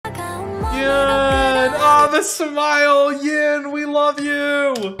the smile, Yeeun, we love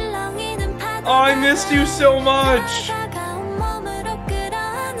you. Oh, I missed you so much.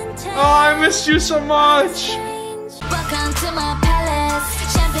 Oh, I missed you so much. Welcome to my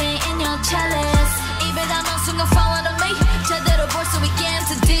palace, champagne in your chalice. 입에 담은 순간 follow me. 제대로 볼 수 있게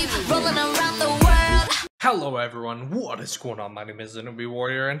into deep, rolling around the world. Hello everyone, what is going on? My name is Zenobia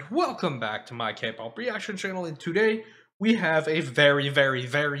Warrior and welcome back to my K-pop reaction channel, and today we have a very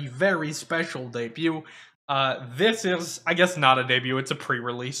special debut. This is, I guess not a debut, it's a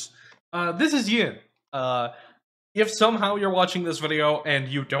pre-release. This is Yeeun. If somehow you're watching this video and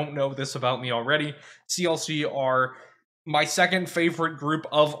you don't know this about me already, CLC are my second favorite group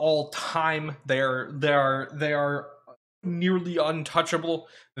of all time. They are nearly untouchable.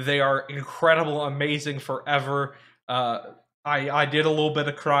 They are incredible, amazing, forever. I did a little bit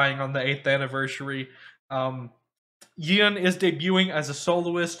of crying on the 8th anniversary. Yeeun is debuting as a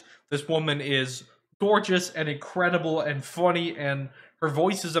soloist. This woman is gorgeous and incredible and funny, and her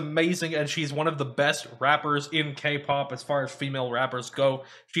voice is amazing, and she's one of the best rappers in K-pop as far as female rappers go.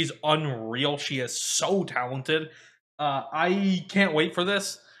 She's unreal. She is so talented. I can't wait for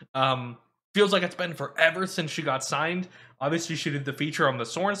this. Feels like it's been forever since she got signed. Obviously, she did the feature on the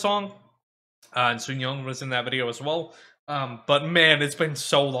Soren song, and Yeeun was in that video as well. But man, it's been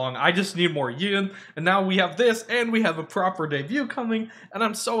so long. I just need more Yeeun, and now we have this, and we have a proper debut coming, and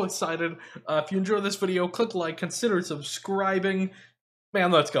I'm so excited. If you enjoyed this video, click like, consider subscribing.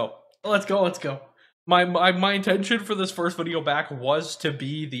 Man, let's go. Let's go. My intention for this first video back was to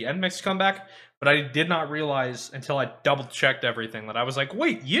be the NMIX comeback, but I did not realize until I double-checked everything that I was like,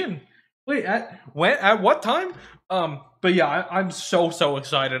 wait, Yeeun? Wait, at what time? But yeah, I'm so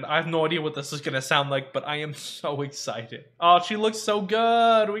excited. I have no idea what this is gonna sound like, but I am so excited. Oh, she looks so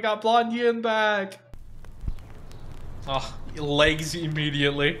good. We got blonde Yeeun back. Oh, legs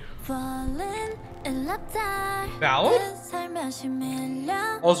immediately. Valid?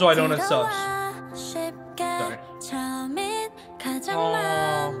 Also, I don't have subs. Sorry.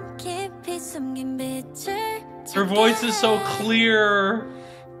 Oh. Her voice is so clear.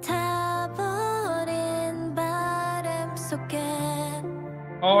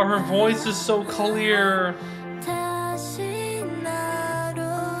 Oh, her voice is so clear.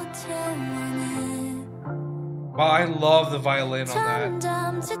 Wow, I love the violin on that.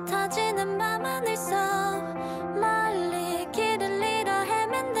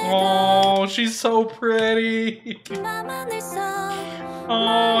 Oh, she's so pretty.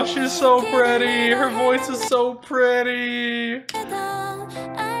 Oh, she's so pretty. Her voice is so pretty.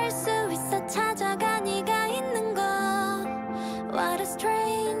 What a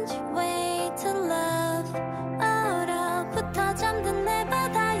strange way to love.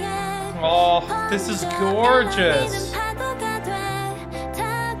 Oh, this is gorgeous.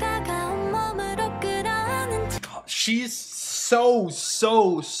 She's so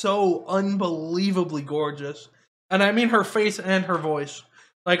unbelievably gorgeous. And I mean her face and her voice.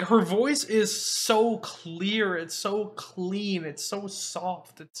 Like, her voice is so clear, it's so clean, it's so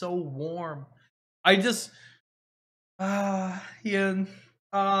soft, it's so warm. I just... Yeeun.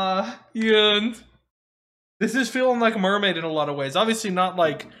 Yeeun. This is feeling like Mermaid in a lot of ways. Obviously not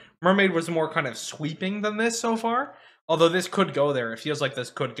like... Mermaid was more kind of sweeping than this so far. Although this could go there. It feels like this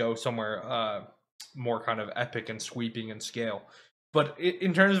could go somewhere more kind of epic and sweeping in scale. But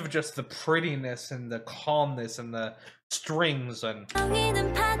in terms of just the prettiness and the calmness and the strings and...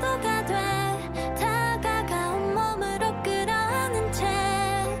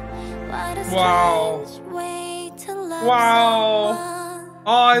 Wow. Wow.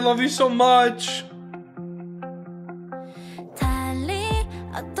 Oh, I love you so much.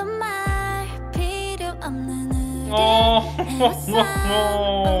 Oh.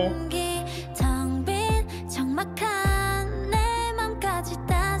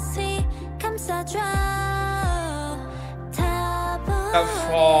 That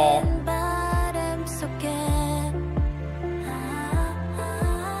fall.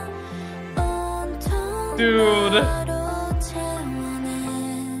 Dude.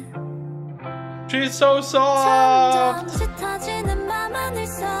 She's so soft.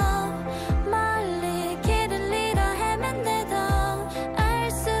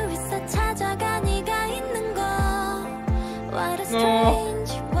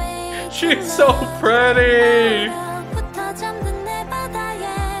 Oh, she's so pretty.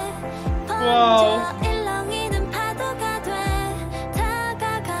 Wow.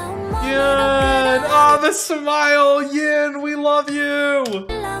 Yeeun, oh, the smile, Yeeun, we love you.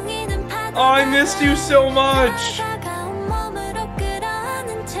 Oh, I missed you so much.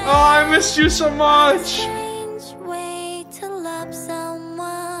 Oh, I missed you so much.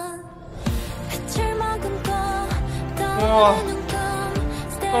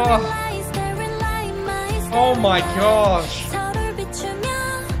 Oh my gosh.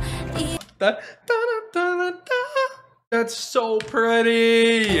 That's so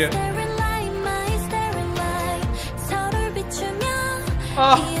pretty.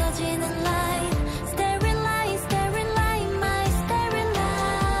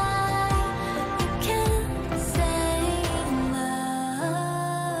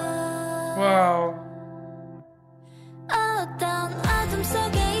 Wow.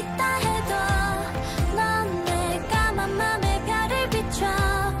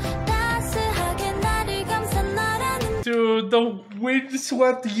 Dude, the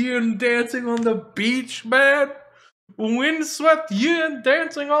windswept Yeeun dancing on the beach, man. Windswept Yeeun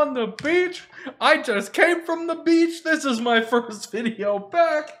dancing on the beach. I just came from the beach. This is my first video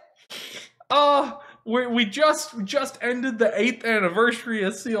back. We just ended the 8th anniversary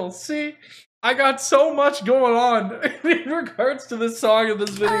of CLC. I got so much going on in regards to this song in this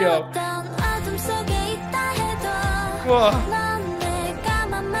video.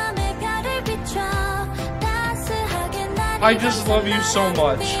 I just love you so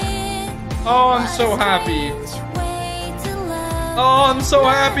much. Oh, I'm so happy. Oh, I'm so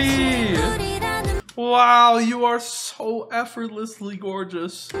happy. Wow, you are so effortlessly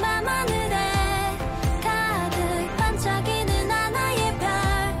gorgeous.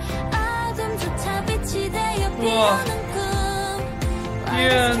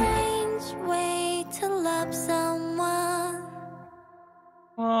 Yeah.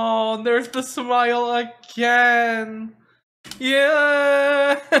 Oh, there's the smile again.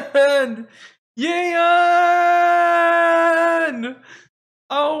 Yeeun! Yeeun!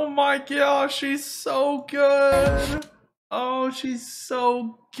 Oh my gosh, she's so good. Oh, she's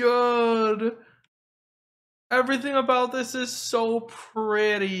so good. Everything about this is so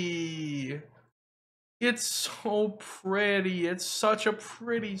pretty. It's so pretty. It's such a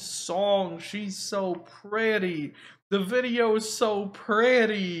pretty song. She's so pretty. The video is so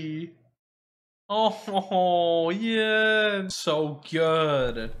pretty. Oh, yeah. So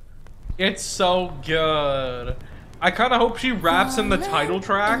good. It's so good. I kind of hope she raps in the title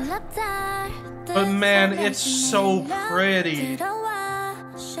track. But man, it's so pretty.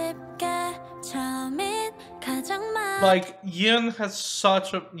 Like, Yeeun has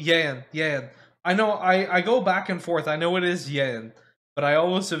such a... Yeeun. I know, I go back and forth. I know it is Yeeun. But I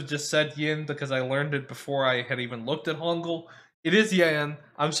always have just said Yeeun because I learned it before I had even looked at Hangul. It is Yeeun.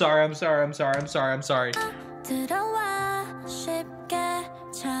 I'm sorry.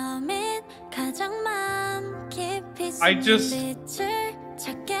 I just...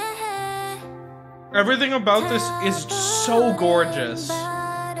 Everything about this is so gorgeous.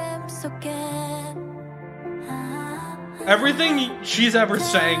 Everything she's ever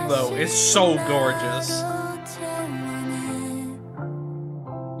sang, though, is so gorgeous.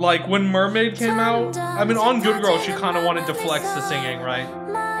 Like, when Mermaid came out, I mean, on Good Girl, she kind of wanted to flex the singing, right?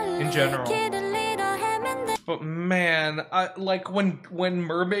 In general. But man, like, when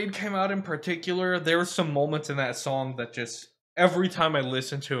Mermaid came out in particular, there were some moments in that song that just, every time I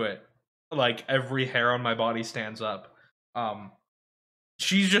listen to it, like, every hair on my body stands up.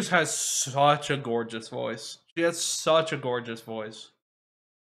 She just has such a gorgeous voice. She has such a gorgeous voice.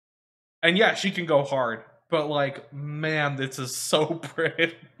 And yeah, she can go hard. But like, man, this is so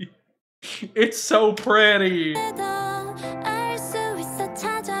pretty. It's so pretty.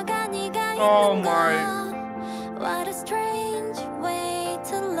 Oh my. What a strange way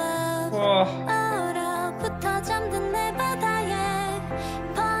to love.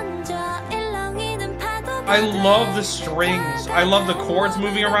 I love the strings. I love the chords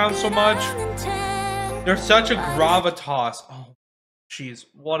moving around so much. There's such a gravitas. Oh, jeez,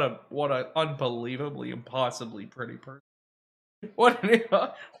 what a unbelievably impossibly pretty person. What an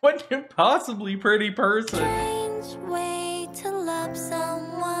impossibly pretty person. Strange way to love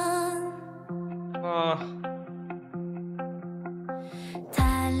someone.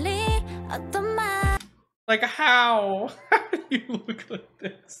 Like how? How do you look like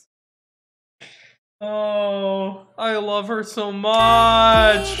this? Oh, I love her so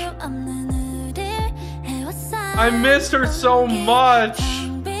much. I missed her so much.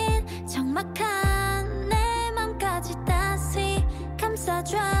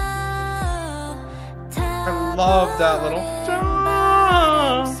 I love that little.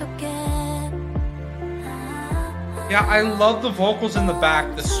 Yeah, I love the vocals in the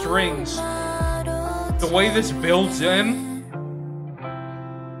back, the strings. The way this builds in.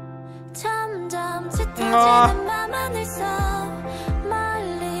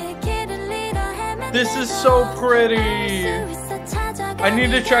 This is so pretty. I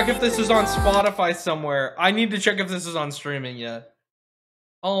need to check if this is on Spotify somewhere. I need to check if this is on streaming yet.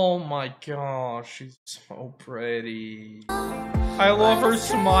 Oh my gosh, she's so pretty. I love her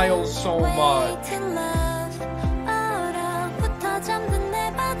smile so much.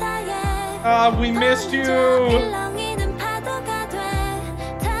 Ah, we missed you.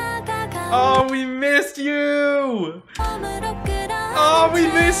 Oh, we missed you. Oh, we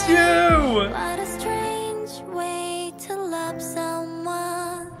missed you.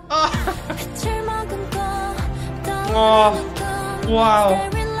 Oh, wow.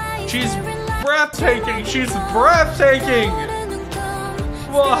 She's breathtaking. She's breathtaking.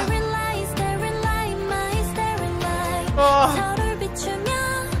 Whoa. Oh.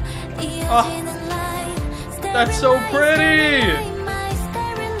 Oh. That's so pretty.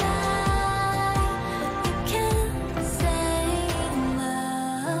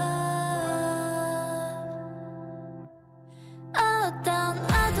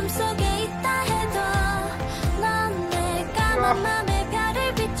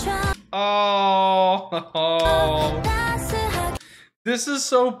 Oh, this is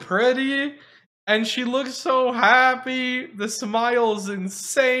so pretty, and she looks so happy. The smile is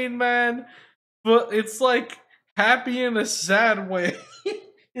insane, man, but it's like happy in a sad way.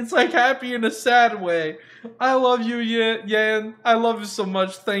 It's like happy in a sad way. I love you, Yeeun. I love you so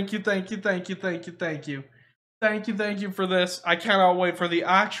much. Thank you, thank you, thank you, thank you, thank you. Thank you for this. I cannot wait for the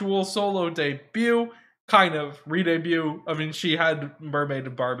actual solo debut. Kind of re-debut. I mean, she had Mermaid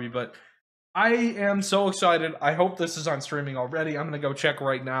and Barbie, but I am so excited. I hope this is on streaming already. I'm gonna go check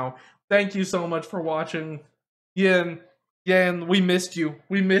right now. Thank you so much for watching. Yeeun, we missed you.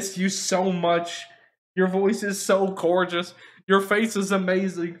 We missed you so much. Your voice is so gorgeous. Your face is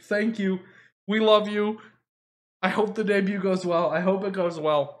amazing. Thank you. We love you. I hope the debut goes well. I hope it goes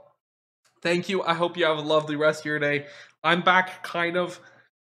well. Thank you. I hope you have a lovely rest of your day. I'm back kind of.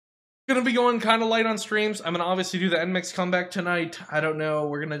 Gonna be going kind of light on streams. I'm gonna obviously do the NMIX comeback tonight. I don't know.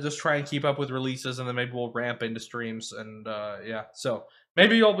 We're gonna just try and keep up with releases, and then maybe we'll ramp into streams. And yeah, so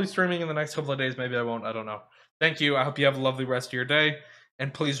maybe I'll be streaming in the next couple of days. Maybe I won't. I don't know. Thank you. I hope you have a lovely rest of your day.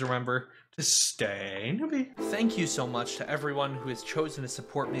 And please remember to stay newbie. Thank you so much to everyone who has chosen to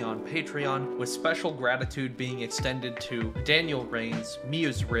support me on Patreon, with special gratitude being extended to Daniel Rains,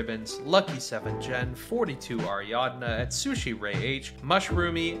 Muse Ribbons, Lucky7 Jen, 42 Ariadna, at Sushi Ray H,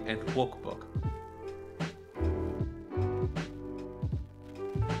 Mushroomy, and Wookbook.